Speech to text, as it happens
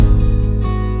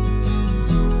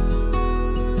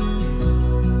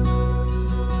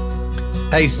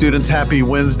Hey, students, happy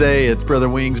Wednesday. It's Brother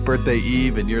Wing's birthday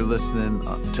eve, and you're listening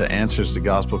to Answers to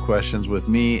Gospel Questions with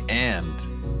me and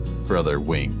Brother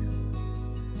Wing.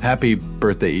 Happy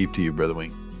birthday eve to you, Brother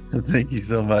Wing. Thank you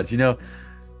so much.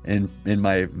 In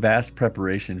my vast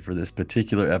preparation for this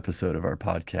particular episode of our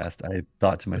podcast, I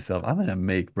thought to myself, I'm going to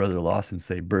make Brother Lawson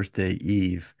say birthday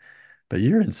Eve, but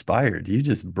you're inspired. You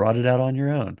just brought it out on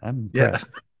your own. I'm Yeah. impressed.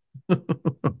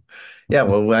 Yeah,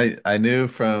 well, I knew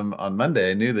from on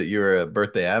Monday, I knew that you were a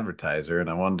birthday advertiser, and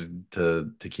I wanted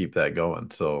to keep that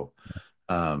going. So,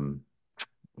 um,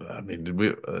 I mean,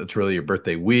 it's really your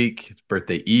birthday week. It's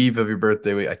birthday eve of your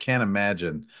birthday week. I can't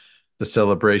imagine the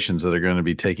celebrations that are going to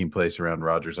be taking place around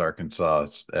Rogers, Arkansas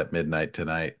at midnight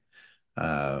tonight,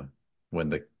 uh,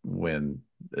 when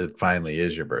it finally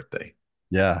is your birthday.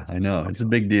 Yeah, I know. It's a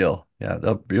big deal. Yeah,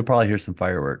 you'll probably hear some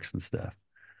fireworks and stuff.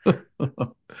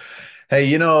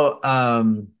 Hey,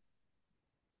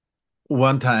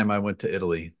 one time I went to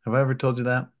Italy. Have I ever told you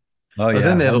that? Oh, I was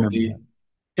in yeah, I remember Italy. that.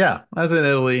 Yeah, I was in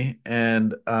Italy,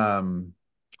 and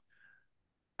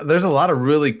there's a lot of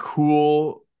really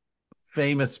cool,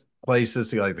 famous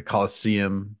places like the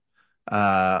Colosseum.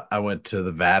 I went to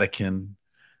the Vatican.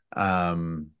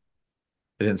 Um,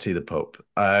 I didn't see the Pope.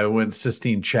 I went to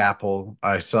Sistine Chapel.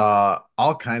 I saw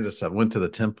all kinds of stuff. Went to the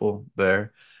temple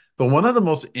there. But one of the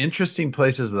most interesting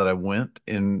places that I went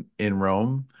in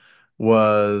Rome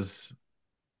was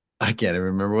I can't even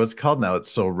remember what it's called now.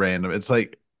 It's so random. It's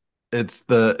like it's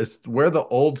where the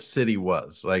old city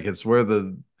was. Like it's where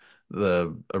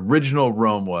the original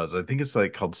Rome was. I think it's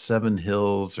like called Seven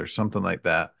Hills or something like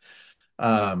that.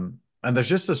 And there's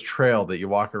just this trail that you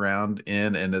walk around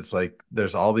in, and it's like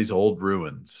there's all these old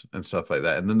ruins and stuff like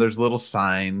that. And then there's little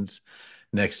signs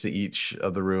next to each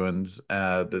of the ruins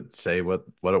that say what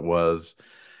it was.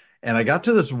 And I got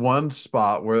to this one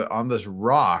spot where on this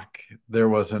rock there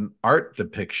was an art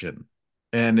depiction,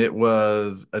 and it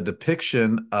was a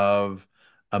depiction of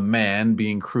a man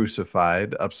being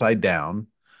crucified upside down.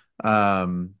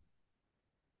 Um,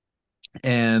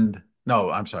 and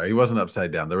no, I'm sorry, he wasn't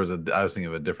upside down. I was thinking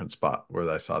of a different spot where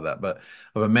I saw that, but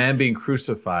of a man being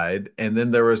crucified, and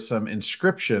then there was some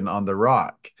inscription on the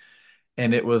rock,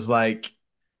 and it was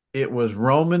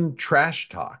Roman trash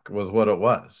talk, was what it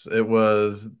was. It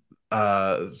was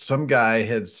some guy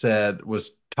had said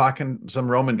was talking, some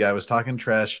Roman guy was talking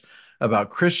trash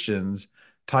about Christians,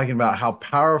 talking about how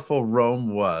powerful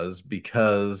Rome was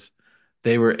because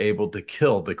they were able to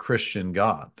kill the Christian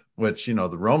God, which, the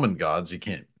Roman gods, you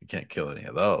can't kill any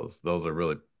of those. Those are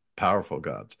really powerful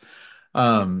gods.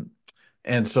 Um,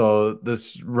 and so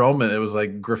this Roman, it was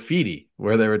like graffiti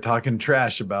where they were talking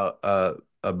trash about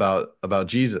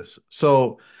Jesus.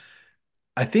 So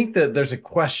I think that there's a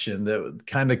question that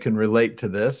kind of can relate to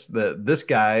this, that this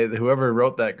guy, whoever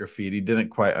wrote that graffiti, didn't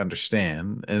quite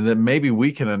understand, and that maybe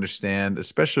we can understand,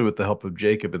 especially with the help of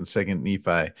Jacob in Second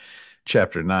Nephi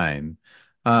chapter 9.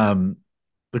 Um,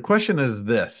 the question is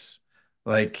this,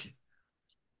 like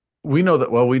we know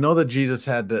that Jesus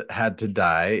had to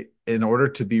die in order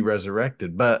to be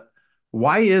resurrected, but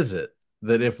why is it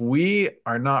that if we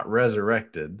are not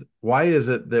resurrected, why is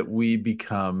it that we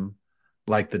become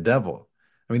like the devil?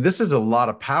 I mean, this is a lot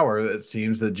of power. It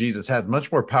seems that Jesus has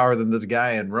much more power than this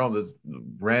guy in Rome, this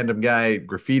random guy,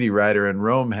 graffiti writer in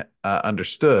Rome,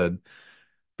 understood.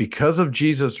 Because of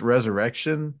Jesus'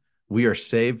 resurrection, we are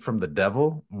saved from the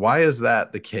devil. Why is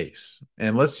that the case?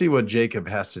 And let's see what Jacob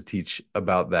has to teach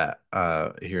about that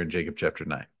here in Jacob chapter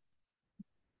 9.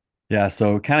 Yeah,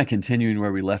 so kind of continuing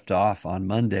where we left off on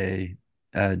Monday,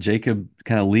 Jacob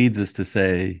kind of leads us to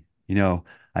say,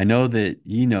 I know that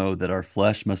ye know that our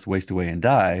flesh must waste away and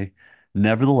die.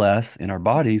 Nevertheless, in our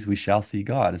bodies we shall see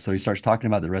God. And so he starts talking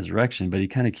about the resurrection, but he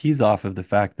kind of keys off of the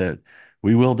fact that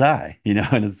we will die, and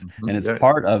Mhm. it's Yeah.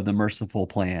 part of the merciful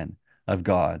plan of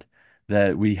God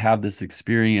that we have this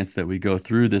experience that we go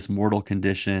through this mortal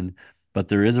condition, but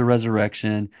there is a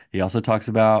resurrection. He also talks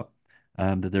about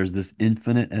that there's this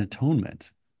infinite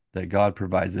atonement that God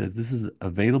provides. That this is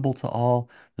available to all,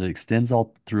 that it extends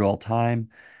all through all time.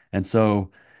 And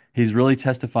so he's really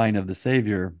testifying of the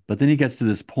Savior. But then he gets to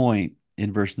this point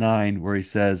in verse 9 where he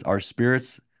says, our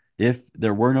spirits, if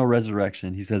there were no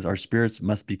resurrection, he says, our spirits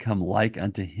must become like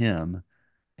unto him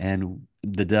and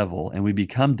the devil, and we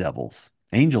become devils,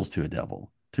 angels to a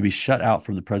devil, to be shut out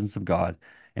from the presence of God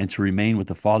and to remain with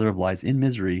the father of lies in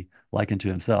misery, like unto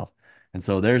himself. And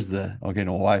so there's the okay,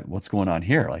 no, what's going on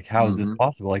here? Like, how is this Hmm.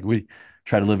 possible? Like, we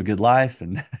try to live a good life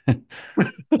and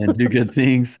and do good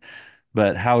things,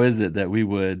 but how is it that we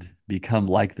would become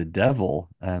like the devil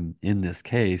in this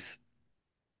case?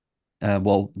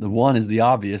 Well, the one is the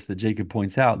obvious that Jacob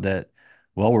points out that,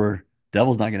 well,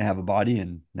 devil's not going to have a body,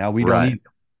 and now we don't Right.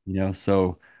 either.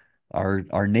 So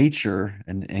our nature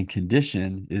and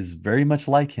condition is very much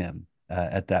like him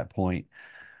at that point.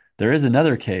 There is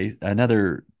another case,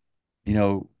 another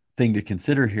thing to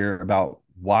consider here about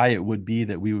why it would be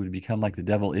that we would become like the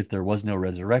devil if there was no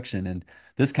resurrection. And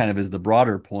this kind of is the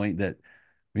broader point that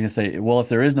we're going to say, well, if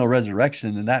there is no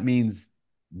resurrection, then that means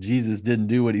Jesus didn't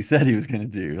do what he said he was going to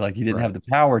do. Like he didn't have Right.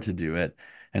 the power to do it.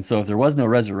 And so if there was no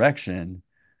resurrection,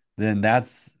 then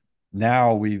that's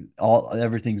now we all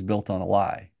everything's built on a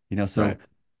lie. So Right.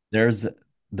 there's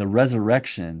the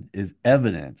resurrection is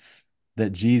evidence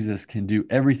that Jesus can do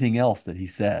everything else that he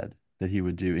said that he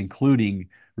would do, including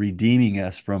redeeming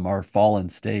us from our fallen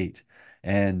state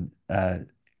and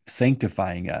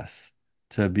sanctifying us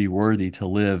to be worthy to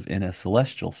live in a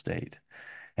celestial state.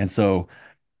 And so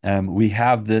we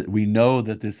know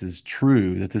that this is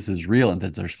true, that this is real, and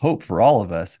that there's hope for all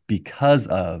of us because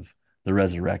of the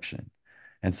resurrection.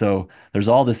 And so there's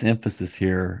all this emphasis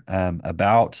here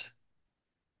about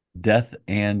death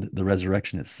and the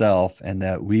resurrection itself, and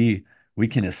that we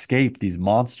can escape these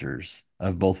monsters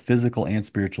of both physical and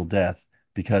spiritual death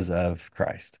because of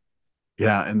Christ.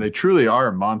 Yeah, and they truly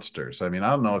are monsters. I mean, I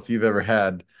don't know if you ever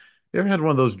had one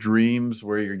of those dreams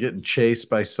where you're getting chased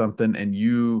by something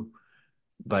and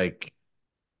like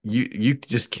you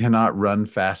just cannot run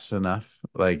fast enough.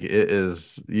 Like it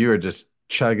is you are just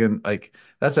chugging like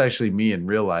that's actually me in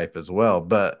real life as well.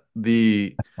 But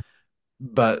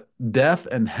death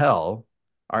and hell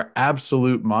are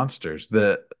absolute monsters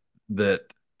that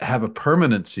have a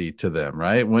permanency to them,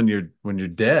 right? When you're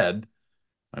dead,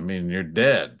 I mean, you're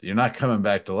dead. You're not coming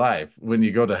back to life. When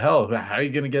you go to hell, how are you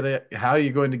going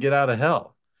to get out of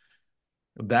hell?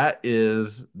 That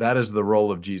is the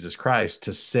role of Jesus Christ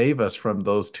to save us from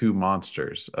those two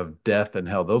monsters of death and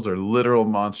hell. Those are literal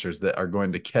monsters that are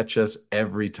going to catch us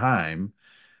every time,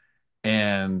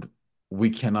 and we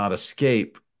cannot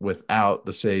escape without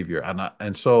the Savior.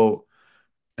 And so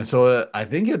I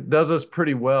think it does us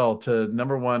pretty well to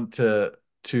number one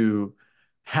to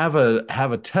have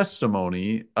a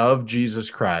testimony of Jesus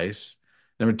Christ.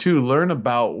 Number two, learn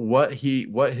about what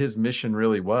his mission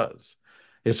really was.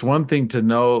 It's one thing to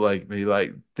know, like be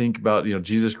like think about,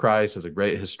 Jesus Christ as a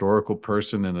great historical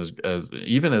person and as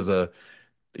even as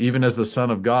the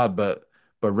Son of God, but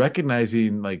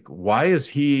recognizing like why is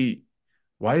he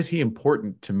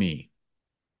important to me?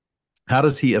 How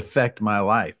does he affect my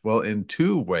life? Well, in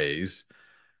two ways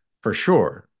for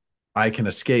sure. I can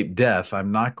escape death.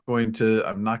 I'm not going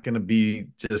to be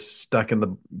just stuck in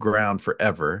the ground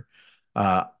forever.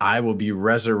 I will be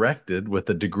resurrected with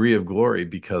a degree of glory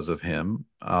because of him.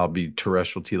 I'll be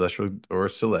terrestrial, telestial, or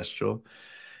celestial.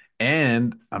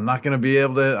 And I'm not going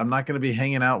to be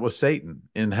hanging out with Satan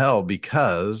in hell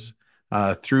because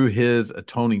through his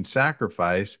atoning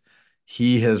sacrifice,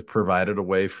 he has provided a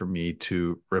way for me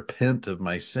to repent of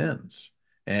my sins.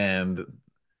 And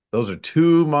those are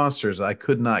two monsters I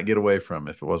could not get away from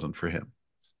if it wasn't for him.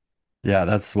 Yeah,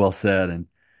 that's well said. And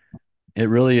it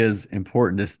really is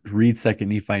important to read Second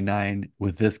Nephi 9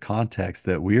 with this context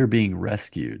that we are being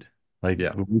rescued. Like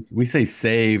Yeah, we say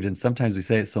saved, and sometimes we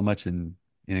say it so much in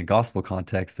a gospel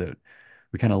context that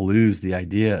we kind of lose the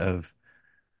idea of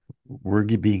we're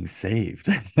being saved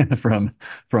from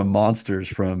monsters,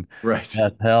 from right.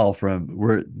 death, hell, from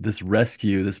we're this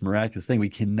rescue, this miraculous thing. We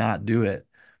cannot do it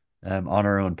on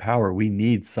our own power. We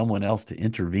need someone else to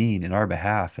intervene in our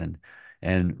behalf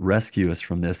and rescue us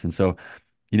from this. And so,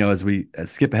 as we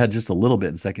skip ahead just a little bit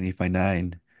in Second Nephi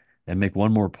 9 and make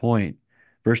one more point,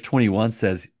 verse 21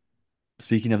 says,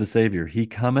 speaking of the Savior, he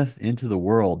cometh into the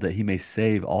world that he may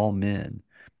save all men,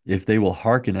 if they will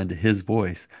hearken unto his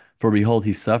voice. For behold,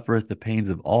 he suffereth the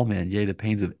pains of all men, yea, the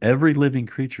pains of every living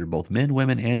creature, both men,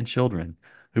 women, and children,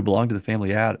 who belong to the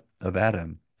family of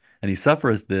Adam. And he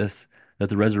suffereth this, that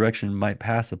the resurrection might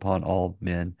pass upon all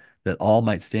men, that all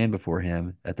might stand before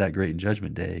him at that great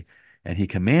judgment day. And he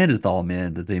commandeth all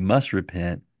men that they must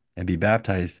repent and be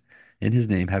baptized in his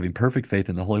name, having perfect faith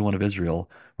in the Holy One of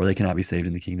Israel, or they cannot be saved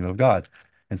in the kingdom of God.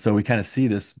 And so we kind of see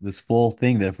this full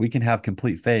thing that if we can have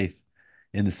complete faith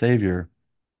in the Savior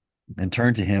and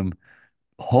turn to him,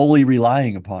 wholly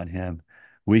relying upon him,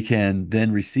 we can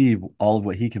then receive all of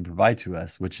what he can provide to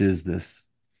us, which is this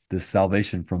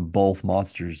salvation from both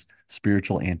monsters,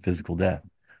 spiritual and physical death.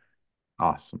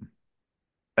 Awesome.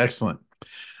 Excellent.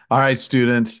 All right,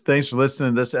 students. Thanks for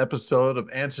listening to this episode of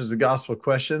Answers the Gospel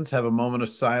Questions. Have a moment of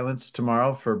silence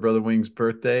tomorrow for Brother Wing's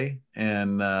birthday.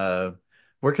 And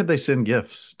where could they send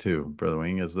gifts to, Brother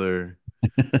Wing? Is there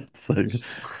So,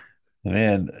 just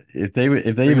man, if they bring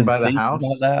them even by the think about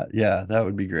house? that, yeah, that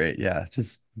would be great. Yeah,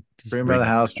 just Bring them by bring the it.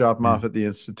 house, drop them Yeah. off at the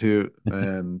Institute,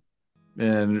 and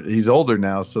and he's older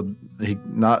now, so he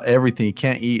not everything. He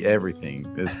can't eat everything.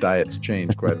 His diet's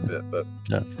changed quite a bit. But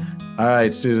Yeah. all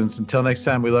right, students. Until next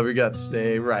time, we love your guts.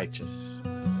 Stay righteous.